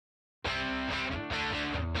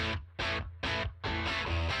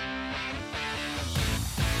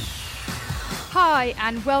Hi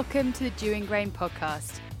and welcome to the Dewing Grain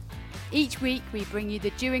podcast. Each week we bring you the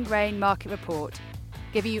Dewing Grain market report,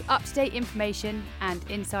 giving you up-to-date information and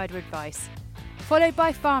insider advice, followed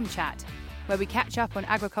by Farm Chat, where we catch up on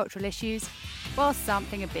agricultural issues while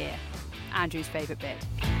sampling a beer, Andrew's favourite bit.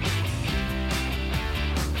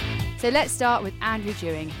 So let's start with Andrew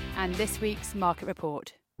Dewing and this week's market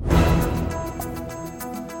report.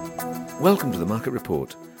 Welcome to the market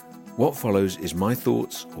report. What follows is my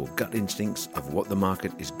thoughts or gut instincts of what the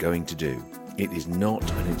market is going to do. It is not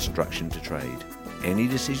an instruction to trade. Any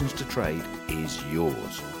decisions to trade is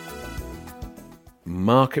yours.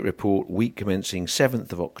 Market report week commencing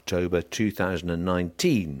 7th of October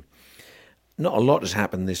 2019. Not a lot has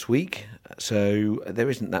happened this week, so there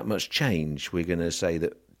isn't that much change. We're going to say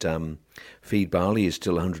that feed barley is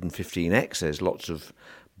still 115x. There's lots of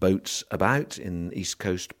boats about in East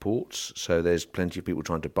Coast ports, so there's plenty of people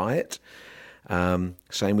trying to buy it.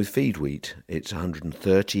 Same with feed wheat. It's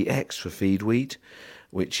 130x for feed wheat,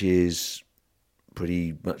 which is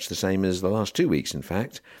pretty much the same as the last 2 weeks, in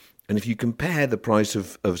fact. And if you compare the price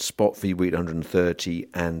of spot feed wheat 130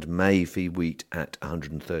 and May feed wheat at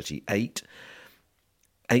 138,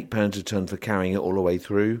 £8 a tonne for carrying it all the way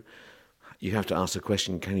through, you have to ask the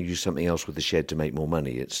question, can you do something else with the shed to make more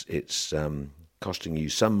money? It's costing you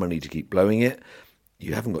some money to keep blowing it.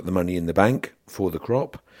 You haven't got the money in the bank for the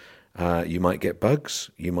crop. You might get bugs.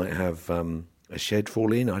 You might have a shed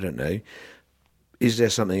fall in. I don't know. Is there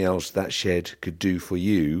something else that shed could do for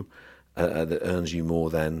you that earns you more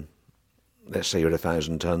than, let's say you're at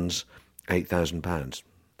 1,000 tonnes, £8,000?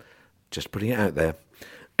 Just putting it out there.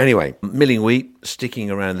 Anyway, milling wheat sticking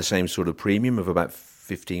around the same sort of premium of about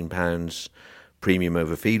 £15 premium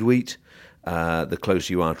over feed wheat. The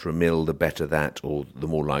closer you are to a mill, the better that, or the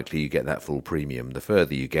more likely you get that full premium. The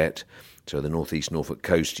further you get, so the northeast Norfolk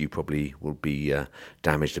coast, you probably will be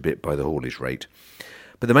damaged a bit by the haulage rate.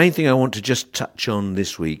 But the main thing I want to just touch on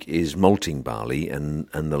this week is malting barley and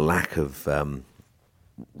the lack of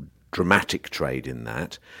dramatic trade in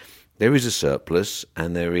that. There is a surplus,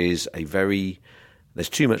 and there's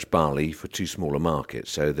too much barley for too small a market,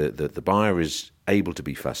 so the buyer is able to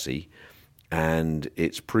be fussy. And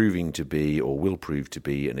it's proving to be, or will prove to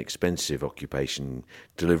be, an expensive occupation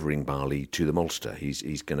delivering barley to the maltster.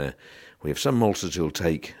 We have some maltsters who'll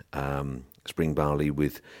take spring barley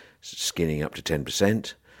with skinning up to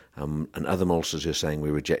 10%, and other maltsters are saying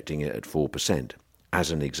we're rejecting it at 4%,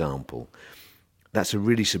 as an example. That's a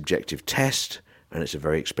really subjective test, and it's a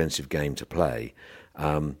very expensive game to play.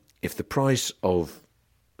 If the price of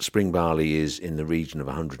spring barley is in the region of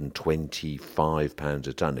 £125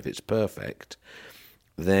 a tonne, if it's perfect,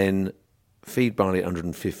 then feed barley at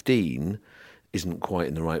 115 isn't quite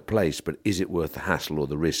in the right place, but is it worth the hassle or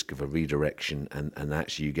the risk of a redirection and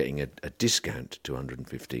actually you getting a discount to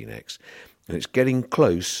 115x? And it's getting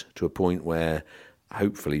close to a point where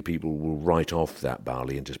hopefully people will write off that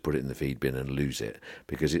barley and just put it in the feed bin and lose it,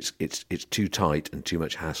 because it's too tight and too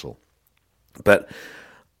much hassle. But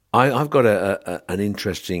I've got an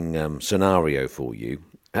interesting scenario for you.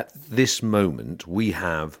 At this moment, we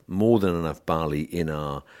have more than enough barley in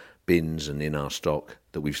our bins and in our stock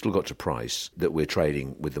that we've still got to price, that we're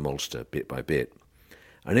trading with the maltster bit by bit.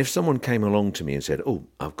 And if someone came along to me and said, "Oh,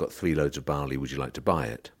 I've got 3 loads of barley, would you like to buy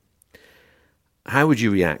it?" How would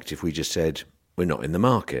you react if we just said, "We're not in the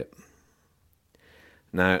market"?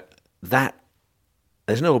 Now,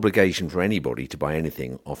 there's no obligation for anybody to buy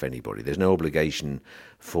anything off anybody. There's no obligation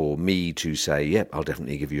for me to say, yep, I'll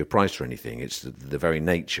definitely give you a price for anything. It's the very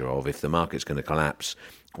nature of, if the market's going to collapse,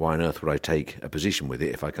 why on earth would I take a position with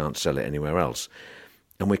it if I can't sell it anywhere else?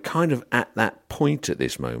 And we're kind of at that point at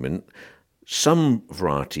this moment. Some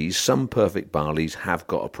varieties, some perfect barleys have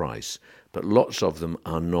got a price, but lots of them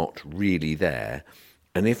are not really there.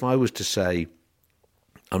 And if I was to say,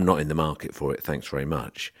 I'm not in the market for it, thanks very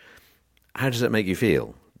much, how does that make you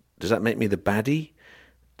feel? Does that make me the baddie?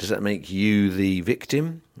 Does that make you the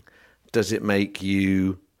victim? Does it make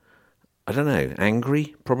you, I don't know,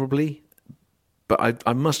 angry? Probably. But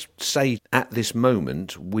I must say, at this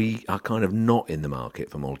moment, we are kind of not in the market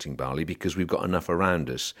for malting barley because we've got enough around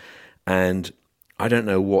us. And I don't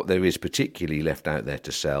know what there is particularly left out there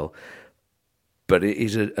to sell, but it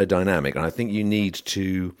is a dynamic. And I think you need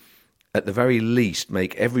to, at the very least,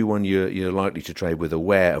 make everyone you're likely to trade with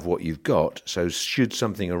aware of what you've got. So should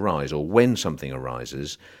something arise, or when something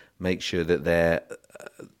arises, make sure that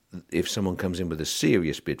if someone comes in with a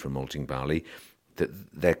serious bid for malting barley, that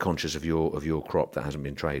they're conscious of your crop that hasn't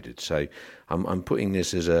been traded. So I'm putting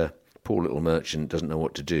this as a poor little merchant doesn't know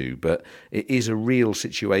what to do, but it is a real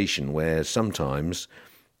situation where sometimes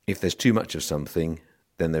if there's too much of something,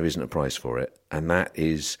 then there isn't a price for it, and that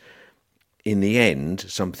is in the end,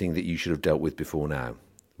 something that you should have dealt with before now,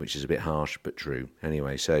 which is a bit harsh but true.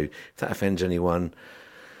 Anyway, so if that offends anyone,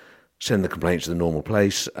 send the complaints to the normal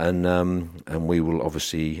place, and we will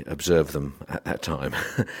obviously observe them at that time.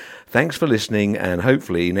 Thanks for listening, and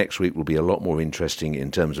hopefully next week will be a lot more interesting in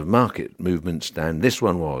terms of market movements than this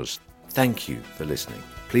one was. Thank you for listening.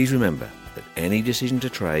 Please remember that any decision to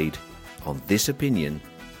trade on this opinion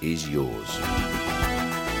is yours.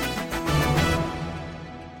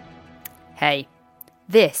 Hey,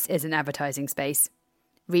 this is an advertising space.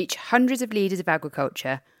 Reach hundreds of leaders of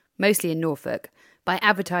agriculture, mostly in Norfolk, by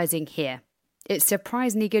advertising here. It's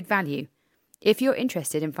surprisingly good value. If you're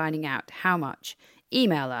interested in finding out how much,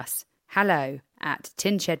 email us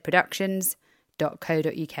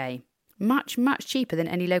hello@tinshedproductions.co.uk. Much, much cheaper than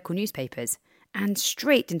any local newspapers, and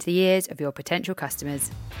straight into the ears of your potential customers.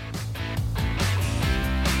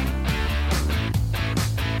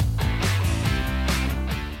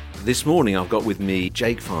 This morning I've got with me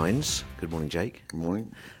Jake Fines. Good morning, Jake. Good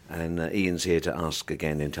morning. And Ian's here to ask,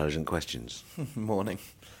 again, intelligent questions. Morning.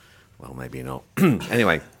 Well, maybe not.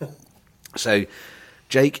 Anyway, so,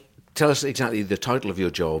 Jake, tell us exactly the title of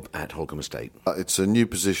your job at Holcombe Estate. It's a new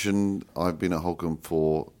position. I've been at Holcombe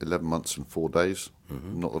for 11 months and 4 days,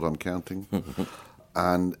 not that I'm counting.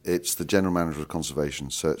 And it's the General Manager of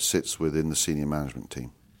Conservation, so it sits within the senior management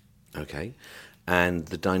team. Okay. And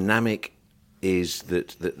the dynamic is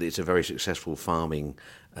that it's a very successful farming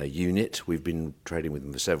unit. We've been trading with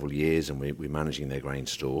them for several years, and we're managing their grain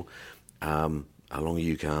store. Along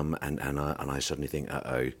you come, and I suddenly think,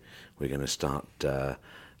 we're going to start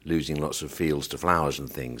losing lots of fields to flowers and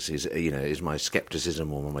things. Is my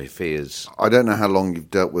scepticism or my fears? I don't know how long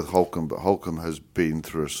you've dealt with Holcombe, but Holcombe has been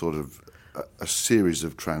through a sort of a series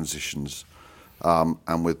of transitions,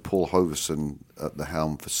 and with Paul Hoverson at the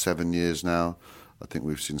helm for 7 years now, I think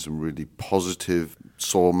we've seen some really positive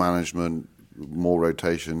soil management, more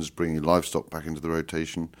rotations, bringing livestock back into the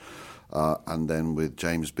rotation. And then with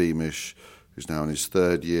James Beamish, who's now in his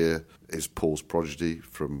 3rd year, is Paul's prodigy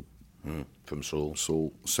from Saul.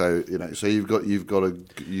 So you've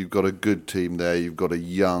got a good team there. You've got a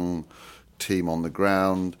young team on the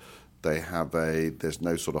ground. There's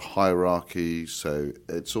no sort of hierarchy. So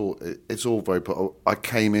it's all very. I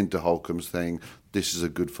came into Holcombe saying this is a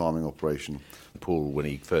good farming operation. Paul, when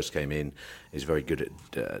he first came in, is very good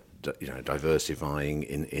at diversifying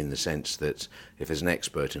in the sense that if there's an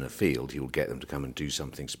expert in a field, he'll get them to come and do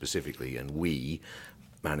something specifically. And we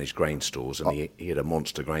manage grain stores, and he had a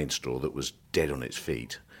monster grain store that was dead on its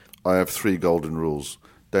feet. I have 3 golden rules: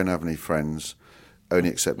 don't have any friends, only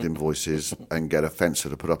accept invoices, and get a fencer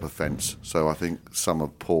to put up a fence. So I think some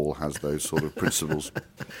of Paul has those sort of principles.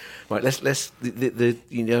 Right, let's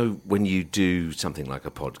when you do something like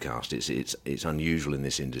a podcast, it's unusual in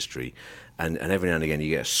this industry, and every now and again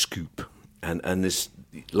you get a scoop. And this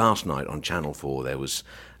last night on Channel 4 there was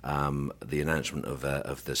the announcement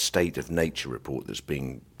of the State of Nature report that's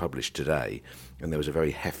being published today, and there was a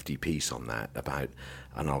very hefty piece on that about,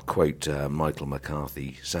 and I'll quote Michael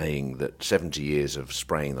McCarthy saying that 70 years of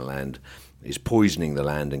spraying the land is poisoning the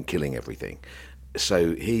land and killing everything.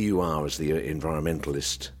 So here you are as the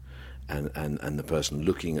environmentalist and the person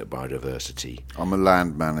looking at biodiversity. I'm a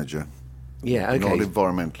land manager. Yeah, okay. Not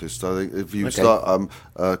environmentalist. I think if you start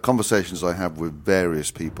conversations I have with various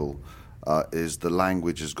people, is the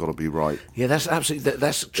language has got to be right. Yeah, that's absolutely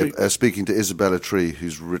that's true. Speaking to Isabella Tree,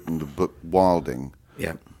 who's written the book Wilding.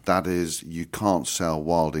 Yeah. That is, you can't sell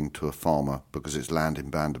wilding to a farmer because it's land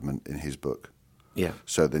abandonment in his book. Yeah.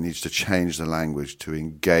 So there needs to change the language to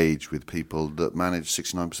engage with people that manage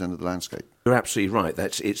 69% of the landscape. You're absolutely right.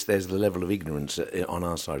 There's the level of ignorance on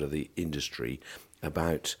our side of the industry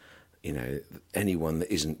about anyone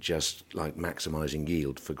that isn't just like maximising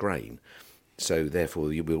yield for grain. So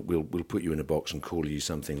therefore, we'll put you in a box and call you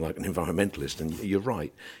something like an environmentalist. And you're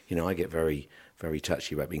right. I get very, very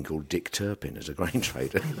touchy about being called Dick Turpin as a grain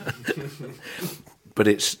trader.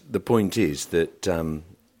 But the point is that a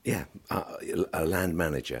land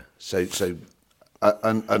manager. So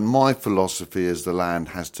and my philosophy is the land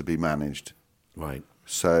has to be managed. Right.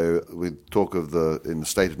 So we talk of in the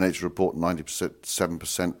State of Nature report,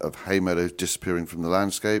 97% of hay meadows disappearing from the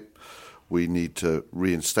landscape. We need to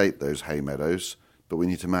reinstate those hay meadows, but we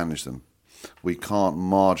need to manage them. We can't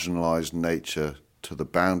marginalise nature to the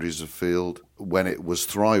boundaries of field. When it was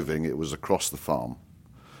thriving, it was across the farm.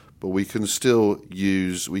 But we can still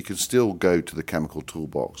go to the chemical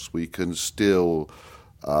toolbox. We can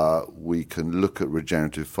look at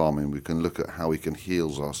regenerative farming. We can look at how we can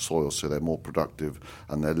heal our soil so they're more productive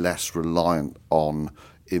and they're less reliant on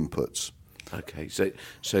inputs. Okay, so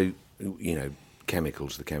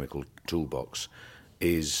chemicals, the chemical toolbox,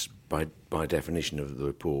 is by definition of the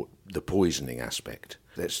report, the poisoning aspect.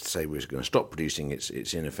 Let's say we're going to stop producing,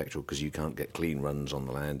 it's ineffectual because you can't get clean runs on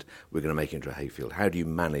the land. We're going to make it into a hayfield. How do you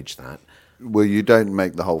manage that? Well, you don't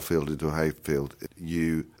make the whole field into a hayfield.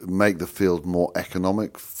 You make the field more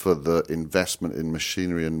economic for the investment in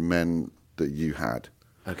machinery and men that you had.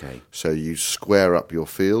 Okay. So you square up your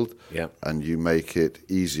field, Yep. and you make it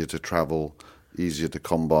easier to travel, easier to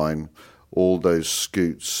combine. All those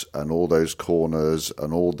scoots and all those corners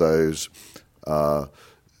and all those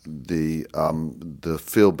the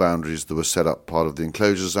field boundaries that were set up part of the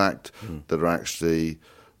Enclosures Act that are actually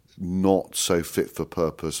not so fit for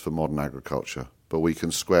purpose for modern agriculture, but we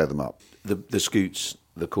can square them up. The scoots,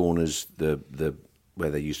 the corners, the where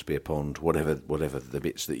there used to be a pond, whatever the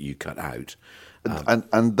bits that you cut out.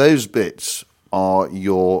 And those bits are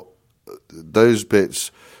yields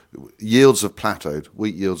have plateaued.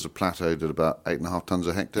 Wheat yields have plateaued at about 8.5 tonnes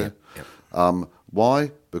a hectare. Yep.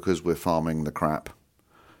 Why? Because we're farming the crap.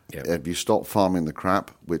 Yep. If you stop farming the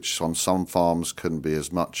crap, which on some farms can be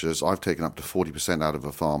as much as, I've taken up to 40% out of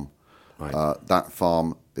a farm. Right. That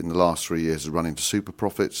farm in the last 3 years has run into super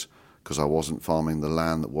profits because I wasn't farming the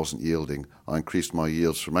land that wasn't yielding. I increased my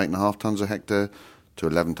yields from 8.5 tonnes a hectare to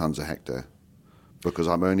 11 tonnes a hectare because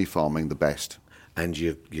I'm only farming the best. And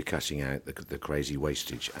you're cutting out the crazy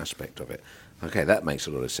wastage aspect of it. Okay, that makes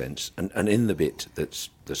a lot of sense. And in the bit that's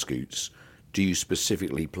the scoots, do you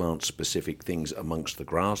specifically plant specific things amongst the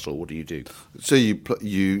grass, or what do you do? So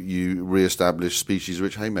you re-establish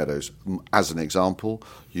species-rich hay meadows. As an example,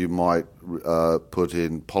 you might put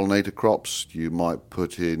in pollinator crops. You might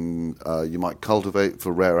cultivate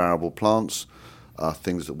for rare arable plants,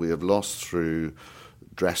 things that we have lost through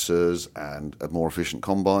dressers and more efficient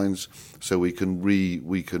combines. So we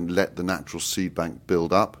can let the natural seed bank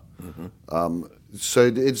build up. Mm-hmm.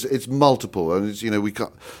 So it's multiple, and we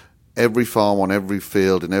got. Every farm on every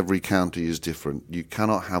field in every county is different. You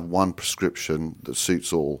cannot have one prescription that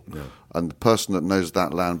suits all. No. And the person that knows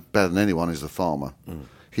that land better than anyone is the farmer. Mm.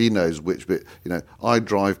 He knows which bit. I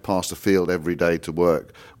drive past a field every day to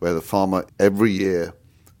work where the farmer every year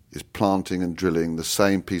is planting and drilling the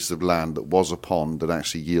same piece of land that was a pond that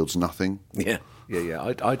actually yields nothing. Yeah.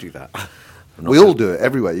 I do that. We all do it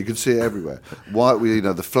everywhere. You can see it everywhere. Why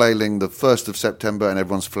the flailing, the 1st of September, and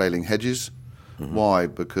everyone's flailing hedges. Mm-hmm. Why?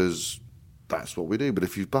 Because that's what we do. But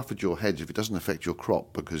if you've buffered your hedge, if it doesn't affect your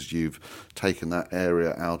crop because you've taken that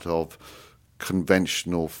area out of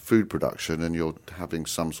conventional food production and you're having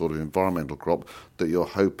some sort of environmental crop that you're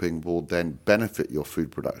hoping will then benefit your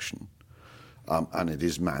food production, and it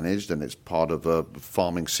is managed and it's part of a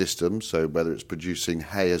farming system, so whether it's producing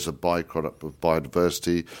hay as a byproduct of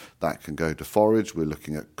biodiversity, that can go to forage. We're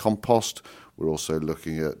looking at compost. We're also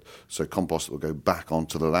looking at compost that will go back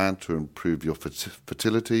onto the land to improve your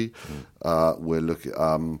fertility.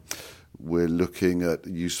 Mm. We're looking at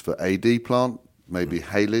use for AD plant, maybe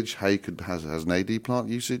haylage. Hay has an AD plant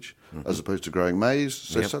usage as opposed to growing maize.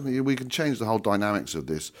 So suddenly we can change the whole dynamics of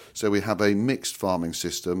this. So we have a mixed farming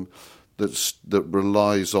system that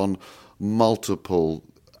relies on multiple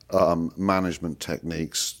management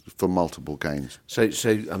techniques for multiple gains. So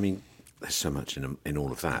I mean, there's so much in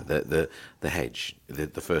all of that. The hedge, the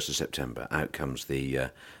 1st of September, out comes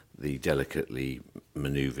the delicately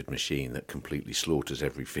manoeuvred machine that completely slaughters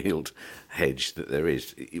every field hedge that there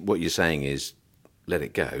is. What you're saying is, let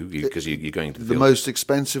it go because you're going to the field. The most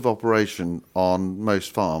expensive operation on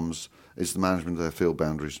most farms is the management of their field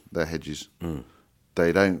boundaries, their hedges. Mm.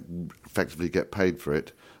 They don't effectively get paid for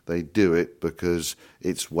it. They do it because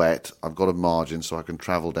it's wet. I've got a margin, so I can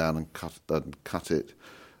travel down and cut it.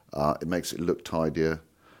 It makes it look tidier.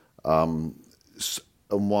 And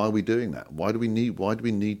why are we doing that? Why do we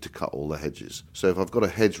need to cut all the hedges? So if I've got a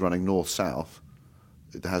hedge running north-south,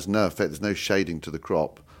 it has no effect. There's no shading to the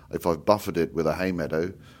crop. If I've buffered it with a hay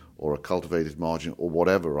meadow or a cultivated margin or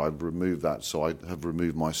whatever, I've removed that. So I have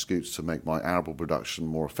removed my scoots to make my arable production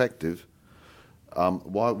more effective.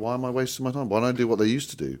 Why am I wasting my time? Why don't I do what they used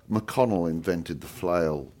to do? McConnell invented the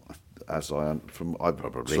flail, I sort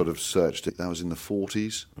of searched it. That was in the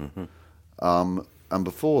 40s. Mm-hmm. And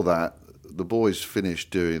before that, the boys finished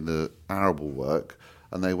doing the arable work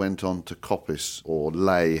and they went on to coppice or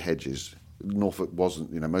lay hedges. Norfolk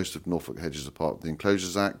wasn't, most of Norfolk hedges are part of the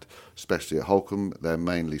Enclosures Act, especially at Holcombe. They're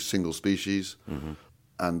mainly single species, mm-hmm.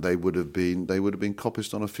 and they would have been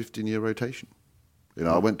coppiced on a 15-year rotation.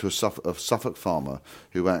 I went to a Suffolk farmer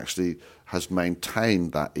who actually has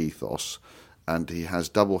maintained that ethos, and he has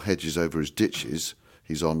double hedges over his ditches.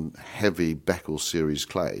 He's on heavy Beckel series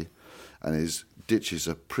clay, and his ditches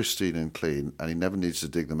are pristine and clean, and he never needs to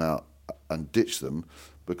dig them out and ditch them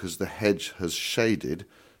because the hedge has shaded,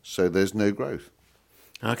 so there's no growth.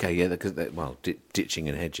 Okay, yeah, because ditching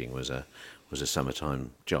and hedging was a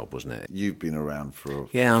summertime job, wasn't it? You've been around for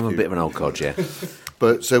I'm a bit of an old cod, yeah.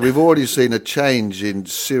 But so we've already seen a change in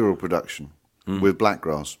cereal production with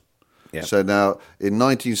blackgrass. Yep. So now, in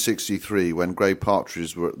 1963, when grey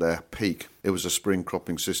partridges were at their peak, it was a spring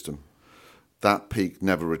cropping system. That peak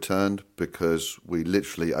never returned because we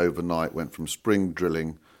literally overnight went from spring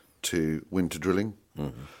drilling to winter drilling,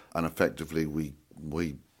 and effectively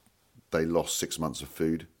they lost 6 months of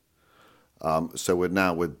food. So we're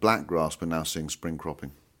now with blackgrass, we're now seeing spring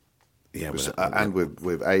cropping. Yeah, And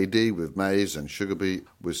with AD, with maize and sugar beet,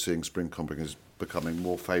 we're seeing spring cropping is becoming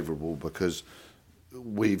more favourable because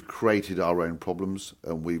we've created our own problems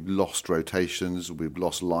and we've lost rotations, we've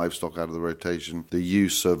lost livestock out of the rotation. The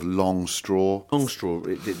use of long straw. Long straw.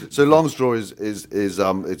 So long straw is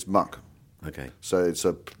it's muck. Okay. So it's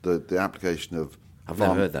the application of. I've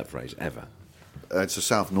never heard that phrase ever. It's a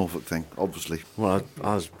South Norfolk thing, obviously. Well,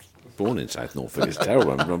 I was born in South Norfolk. It's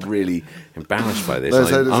terrible. I'm really embarrassed by this.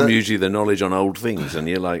 No, I'm usually the knowledge on old things, and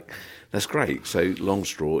you're like, that's great. So long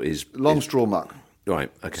straw is straw muck.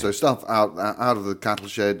 Right. Okay. So stuff out of the cattle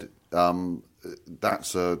shed.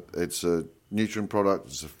 It's a nutrient product.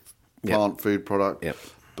 It's a plant food product. Yep.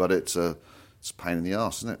 But it's a pain in the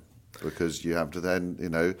arse, isn't it? Because you have to then,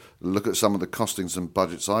 look at some of the costings and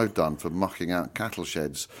budgets I've done for mucking out cattle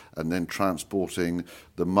sheds and then transporting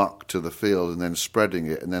the muck to the field and then spreading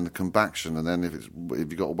it and then the compaction and then if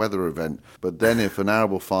you've got a weather event. But then if an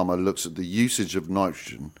arable farmer looks at the usage of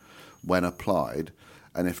nitrogen when applied,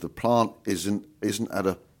 and if the plant isn't at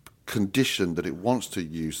a condition that it wants to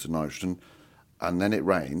use the nitrogen, and then it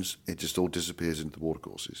rains, it just all disappears into the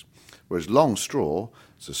watercourses. Whereas long straw,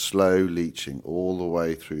 it's a slow leaching all the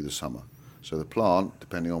way through the summer. So the plant,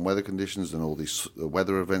 depending on weather conditions and all these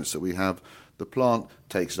weather events that we have, the plant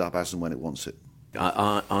takes it up as and when it wants it.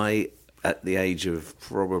 I at the age of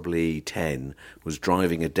probably 10, was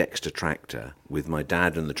driving a Dexter tractor with my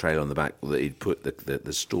dad and the trailer on the back that he'd put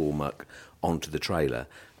the store muck onto the trailer,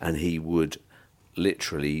 and he would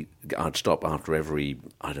literally, I'd stop after every,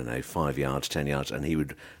 5 yards, 10 yards, and he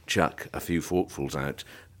would chuck a few forkfuls out,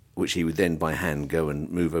 which he would then by hand go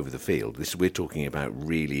and move over the field. We're talking about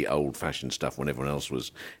really old-fashioned stuff when everyone else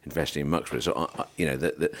was investing in muck spread. So,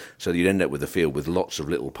 so you'd end up with a field with lots of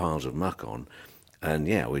little piles of muck on, and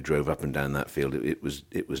yeah, we drove up and down that field. It was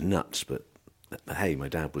nuts, but hey, my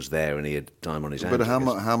dad was there and he had time on his hands. But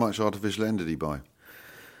how much artificial end did he buy?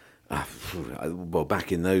 Well,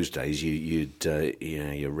 back in those days,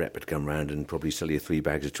 your rep would come round and probably sell you 3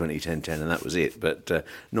 bags of 20-10-10, and that was it. But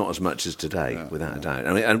not as much as today, without a doubt.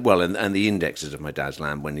 I mean, and the indexes of my dad's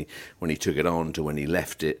land when he took it on to when he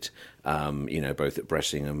left it, both at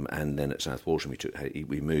Bressingham and then at South Walsham,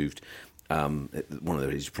 we moved. One of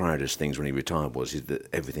his proudest things when he retired was that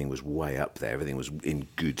everything was way up there, everything was in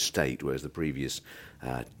good state, whereas the previous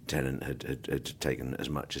tenant had taken as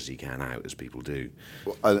much as he can out, as people do.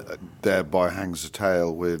 Thereby hangs a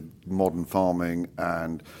tale with modern farming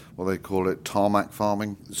and what they call it tarmac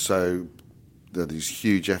farming. So there are these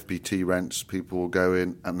huge FBT rents, people will go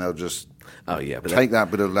in and they'll just take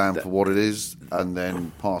that bit of land for what it is and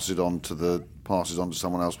then pass it on to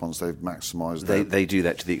someone else once they've maximised that. They do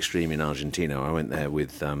that to the extreme in Argentina. I went there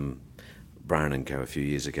with Brown and Co. a few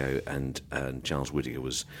years ago, and Charles Whittaker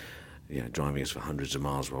was driving us for hundreds of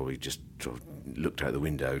miles while we just sort of looked out the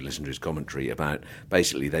window, listened to his commentary about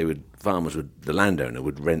basically the landowner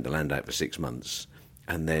would rent the land out for 6 months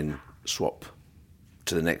and then swap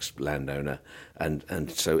to the next landowner, and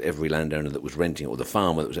so every landowner that was renting it, or the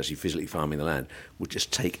farmer that was actually physically farming the land, would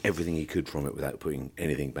just take everything he could from it without putting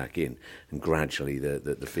anything back in, and gradually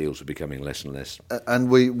the fields were becoming less and less. And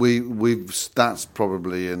we've that's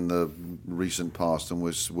probably in the recent past, and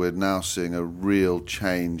we're now seeing a real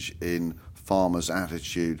change in farmers'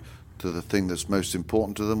 attitude to the thing that's most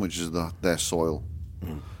important to them, which is their soil.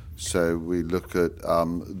 Mm. So we look at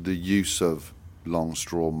the use of long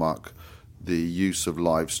straw muck, the use of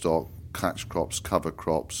livestock, catch crops, cover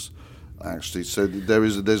crops, actually. So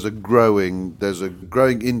there's a growing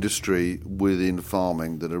industry within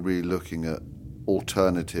farming that are really looking at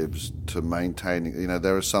alternatives to maintaining.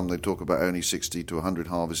 There are some that talk about only 60 to 100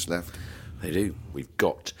 harvests left. They do. We've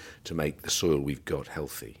got to make the soil we've got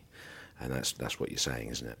healthy, and that's what you're saying,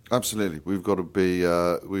 isn't it? Absolutely. We've got to be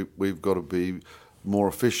we've got to be more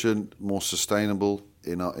efficient, more sustainable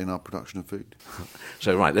in our production of food.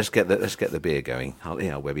 So right, let's get the beer going.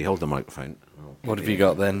 Webby, hold the microphone. What have you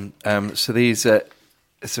got then? So these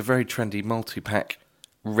it's a very trendy multi-pack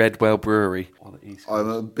Redwell Brewery. I'm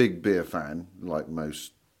a big beer fan, like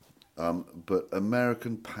most, but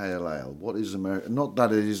American Pale Ale. What is American? Not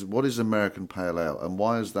that it is. What is American Pale Ale, and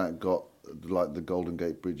why has that got like the Golden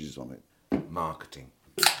Gate Bridge is on it. Marketing.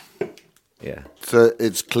 Yeah. So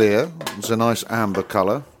it's clear. It's a nice amber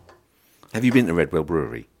colour. Have you been to Redwell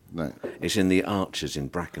Brewery? No. It's in the Arches in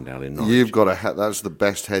Brackendale in Norwich. You've got a head. That's the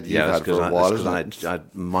best head you've had for a while, isn't it? I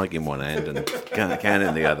had mic in one hand and can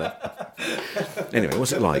in the other. Anyway,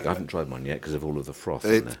 what's it like? I haven't tried mine yet because of all of the froth.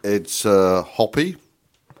 It's hoppy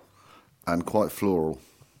and quite floral.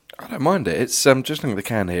 I don't mind it. It's just looking at the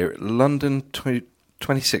can here. London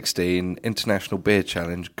 2016 International Beer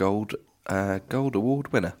Challenge Gold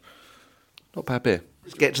Award winner. Not bad beer.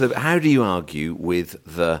 Let's get to how do you argue with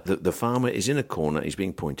the farmer is in a corner, he's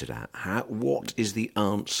being pointed at. What is the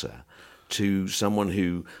answer to someone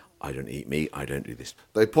who, I don't eat meat, I don't do this?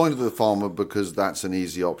 They point at the farmer because that's an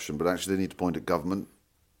easy option, but actually they need to point at government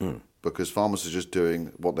because farmers are just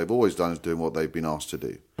doing what they've always done, is doing what they've been asked to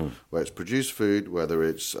do. Whether it's produce food, whether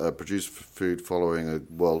it's produce food following a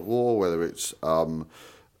world war, whether it's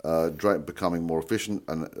becoming more efficient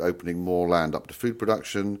and opening more land up to food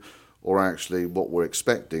production, or actually what we're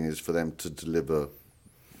expecting is for them to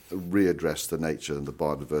readdress the nature and the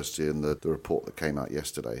biodiversity and the report that came out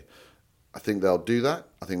yesterday. I think they'll do that.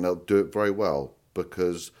 I think they'll do it very well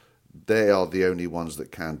because they are the only ones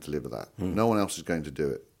that can deliver that. No one else is going to do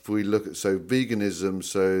it. If we look at, veganism,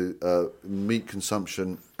 meat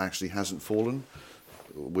consumption actually hasn't fallen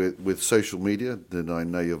with social media that I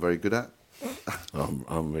know you're very good at.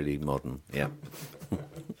 I'm really modern, yeah.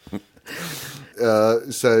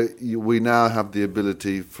 We now have the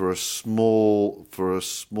ability for a small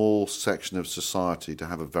section of society to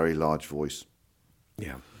have a very large voice.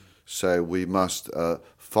 Yeah. So we must,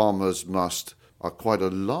 farmers are quite a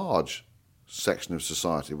large section of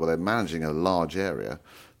society. Well, they're managing a large area.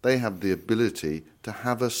 They have the ability to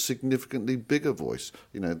have a significantly bigger voice.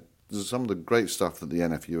 You know, some of the great stuff that the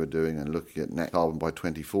NFU are doing and looking at net carbon by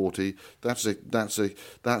 2040. That's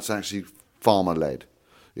actually farmer led.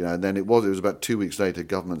 You know, and then it was about 2 weeks later,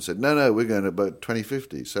 government said, no, we're going to about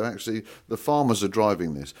 2050. So actually, the farmers are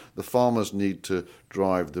driving this. The farmers need to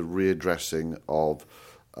drive the readdressing of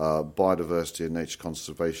biodiversity and nature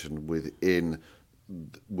conservation within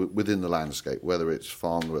the landscape, whether it's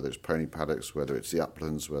farmed, whether it's pony paddocks, whether it's the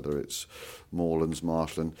uplands, whether it's moorlands,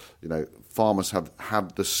 marshland. You know, farmers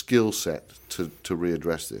have the skill set to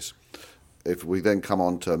readdress this. If we then come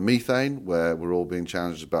on to methane, where we're all being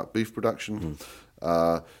challenged about beef production,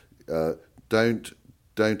 don't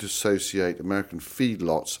associate American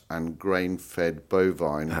feedlots and grain-fed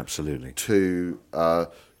bovine absolutely to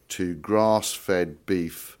grass-fed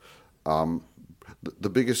beef. The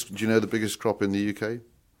biggest. Do you know the biggest crop in the UK?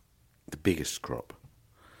 The biggest crop.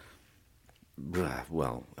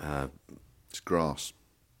 Well, it's grass.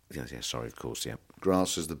 Yeah. Sorry, of course. Yeah.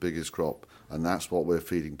 Grass is the biggest crop, and that's what we're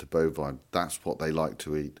feeding to bovine. That's what they like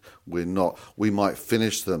to eat. We might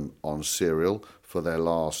finish them on cereal for their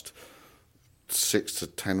last 6 to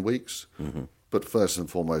 10 weeks, but first and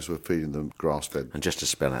foremost, we're feeding them grass-fed. And just to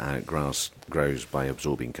spell it out, grass grows by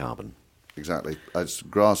absorbing carbon. Exactly. It's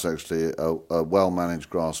grass, actually, a well-managed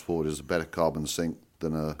grass forward is a better carbon sink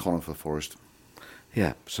than a conifer forest.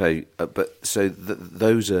 Yeah. So,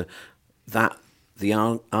 those are that. The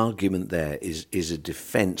argument there is a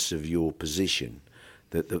defence of your position.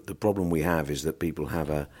 That the problem we have is that people have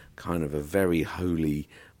a kind of a very holy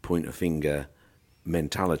point of finger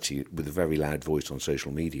mentality with a very loud voice on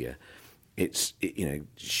social media.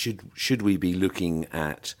 Should we be looking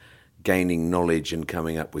at gaining knowledge and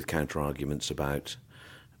coming up with counter arguments about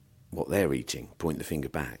what they're eating? Point the finger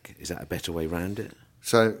back. Is that a better way round it?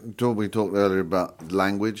 So we talked earlier about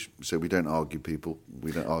language. So we don't argue people.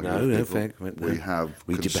 We don't argue with people. We have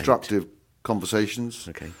constructive conversations.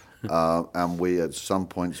 Okay. And we, at some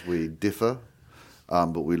points, we differ,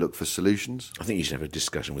 but we look for solutions. I think you should have a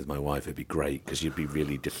discussion with my wife. It'd be great because you'd be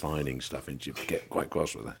really defining stuff and you'd get quite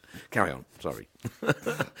cross with that. Carry on. Sorry.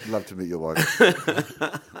 Love to meet your wife.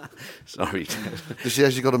 Sorry. Does she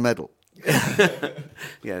actually got a medal?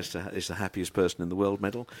 Yeah, it's the happiest person in the world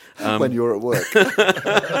medal. When you're at work.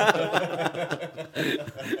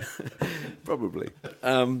 Probably.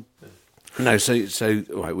 No, so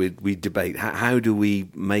right, we debate how do we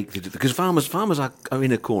make because farmers are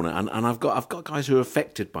in a corner, and I've got guys who are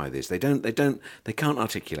affected by this. They can't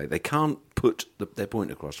articulate, they can't put their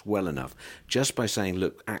point across well enough just by saying,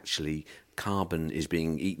 look, actually, carbon is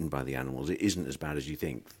being eaten by the animals. It isn't as bad as you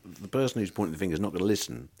think. The person who's pointing the finger is not going to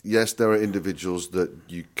listen. Yes, there are individuals that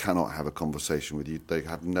you cannot have a conversation with. They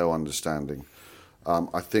have no understanding.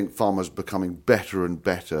 I think farmers are becoming better and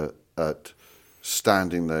better at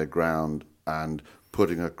standing their ground and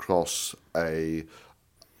putting across a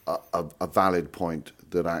valid point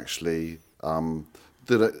that actually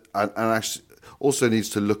also needs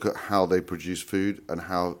to look at how they produce food and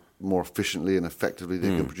how more efficiently and effectively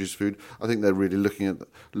they can produce food. I think they're really looking at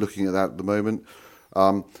that at the moment.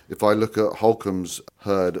 If I look at Holcomb's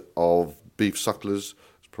herd of beef sucklers,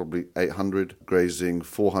 it's probably 800, grazing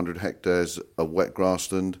 400 hectares of wet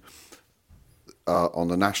grassland on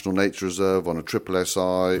the National Nature Reserve, on a triple SI,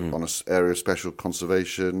 on an area of special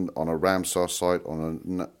conservation, on a Ramsar site,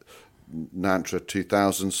 on a Nantra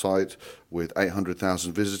 2000 site with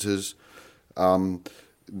 800,000 visitors.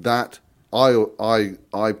 That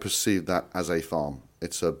I perceive that as a farm.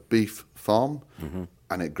 It's a beef farm,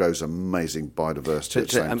 and it grows amazing biodiversity at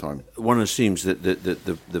the same time. One assumes that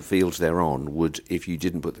the fields they're on would, if you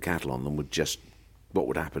didn't put the cattle on them, what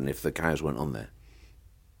would happen if the cows weren't on there?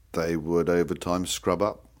 They would over time scrub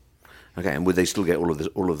up. Okay, and would they still get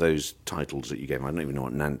all of those titles that you gave? I don't even know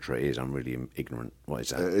what Nantra is. I'm really ignorant. What is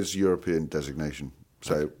that? It's European designation.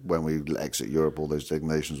 So when we exit Europe, all those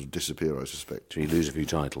designations will disappear, I suspect. So you lose a few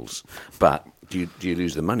titles. But do you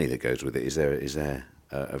lose the money that goes with it? Is there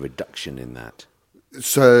a reduction in that?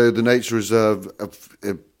 So the Nature Reserve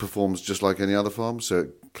it performs just like any other farm. So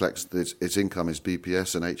it collects its income is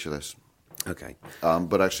BPS and HLS. Okay.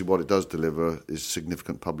 But actually what it does deliver is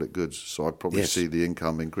significant public goods. So I'd probably see the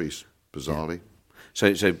income increase, bizarrely.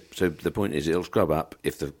 Yeah. So the point is it'll scrub up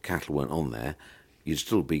if the cattle weren't on there. You'd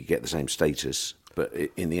still get the same status, but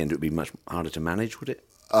in the end it would be much harder to manage, would it?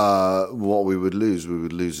 What we would lose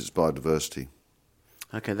its biodiversity.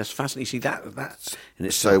 Okay, that's fascinating. See, that's in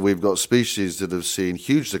itself. So we've got species that have seen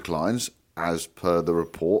huge declines, as per the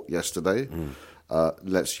report yesterday.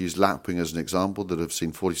 Let's use lapwing as an example, that have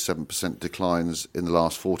seen 47% declines in the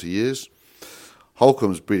last 40 years.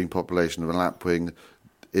 Holcomb's breeding population of a lapwing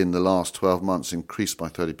in the last 12 months increased by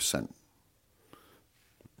 30%.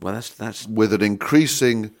 Well, that's with an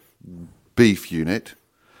increasing beef unit,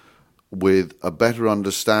 with a better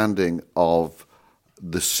understanding of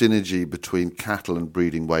the synergy between cattle and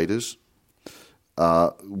breeding waders,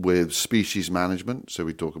 with species management. So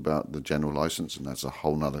we talk about the general license, and that's a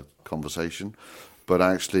whole nother conversation. But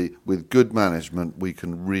actually, with good management, we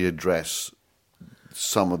can readdress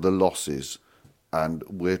some of the losses, and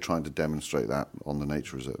we're trying to demonstrate that on the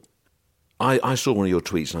Nature Reserve. I saw one of your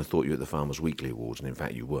tweets and I thought you were at the Farmers Weekly Awards, and in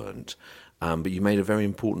fact you weren't. But you made a very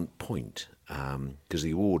important point, because the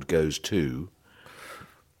award goes to...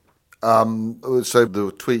 So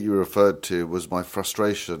the tweet you referred to was my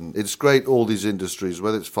frustration. It's great all these industries,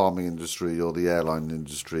 whether it's farming industry or the airline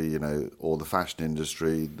industry, or the fashion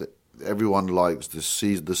industry, everyone likes the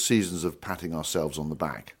seasons of patting ourselves on the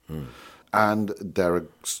back. And there are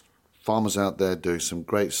farmers out there doing some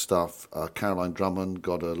great stuff. Caroline Drummond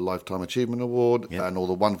got a Lifetime Achievement Award, and all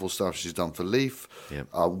the wonderful stuff she's done for Leaf.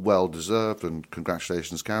 Well deserved, and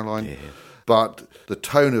congratulations, Caroline. But the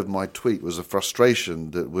tone of my tweet was a frustration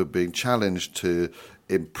that we're being challenged to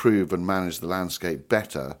improve and manage the landscape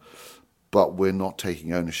better, but we're not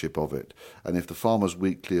taking ownership of it. And if the Farmers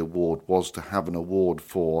Weekly Award was to have an award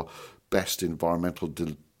for best environmental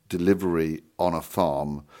delivery on a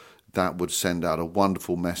farm, that would send out a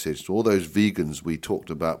wonderful message to all those vegans we talked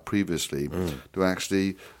about previously, to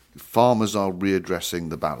actually... farmers are readdressing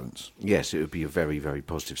the balance. Yes, it would be a very, very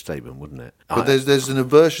positive statement, wouldn't it? But there's an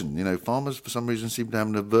aversion. Farmers, for some reason, seem to have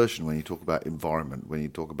an aversion when you talk about environment, when you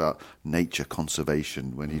talk about nature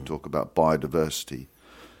conservation, when you talk about biodiversity.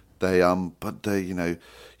 You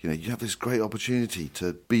have this great opportunity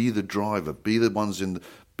to be the driver, be the ones in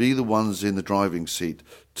the driving seat,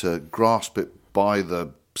 to grasp it by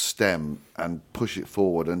the stem and push it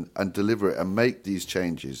forward and deliver it and make these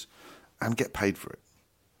changes and get paid for it.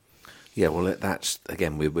 Yeah, well, that's,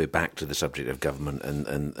 again, we're back to the subject of government,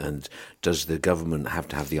 and does the government have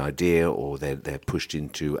to have the idea, or they're pushed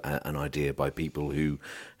into an idea by people who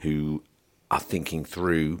are thinking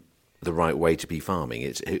through the right way to be farming?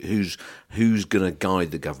 It's who's going to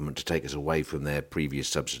guide the government to take us away from their previous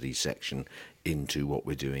subsidy section into what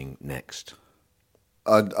we're doing next?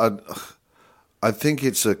 I think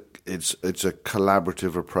it's a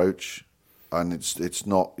collaborative approach, and it's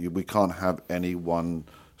not, we can't have any one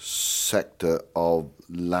sector of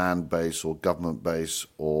land base or government base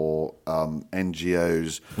or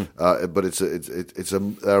NGOs, but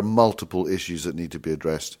there are multiple issues that need to be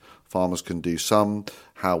addressed. Farmers can do some.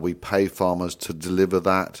 How we pay farmers to deliver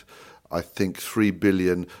that. I think 3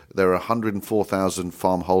 billion. There are 104,000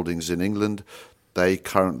 farm holdings in England. They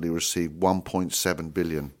currently receive 1.7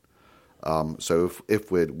 billion. So if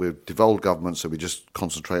we're devolved government, so we just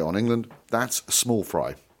concentrate on England, that's a small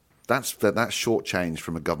fry. That's short change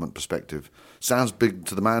from a government perspective. Sounds big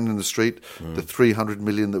to the man in the street. The 300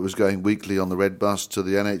 million that was going weekly on the red bus to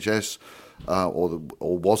the NHS, or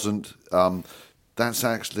wasn't. That's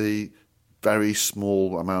actually very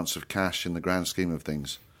small amounts of cash in the grand scheme of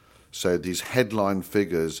things. So these headline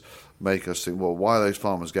figures make us think, well, why are those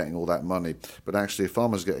farmers getting all that money? But actually, if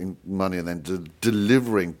farmers getting money and then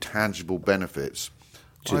delivering tangible benefits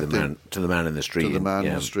to the man in the street, in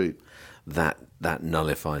the street, that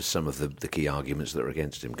nullifies some of the key arguments that are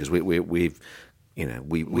against him, because we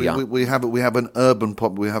have an urban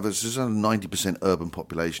we have a 90% urban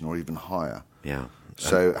population or even higher. Yeah.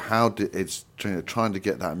 So it's trying to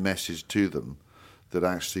get that message to them that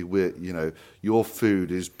actually your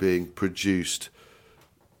food is being produced.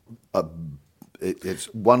 It's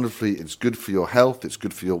good for your health, it's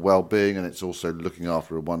good for your well-being, and it's also looking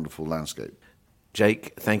after a wonderful landscape.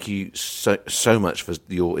 Jake, thank you so much for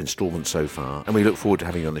your instalment so far, and we look forward to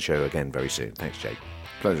having you on the show again very soon. Thanks, Jake.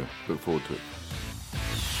 Pleasure. Look forward to it.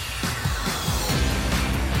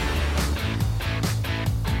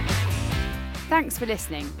 Thanks for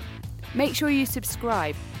listening. Make sure you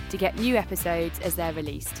subscribe to get new episodes as they're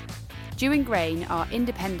released. Dewing Grain are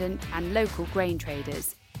independent and local grain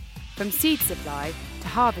traders. From seed supply to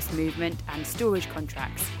harvest movement and storage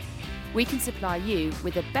contracts, we can supply you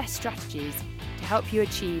with the best strategies to help you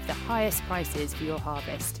achieve the highest prices for your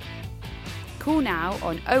harvest. Call now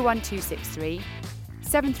on 01263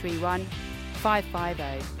 731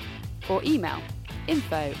 550 or email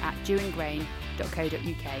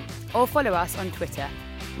info@dewinggrain.co.uk or follow us on Twitter.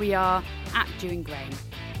 We are @DewingGrain.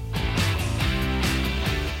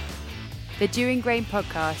 The Dewing Grain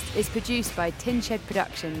podcast is produced by Tin Shed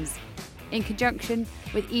Productions in conjunction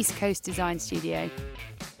with East Coast Design Studio.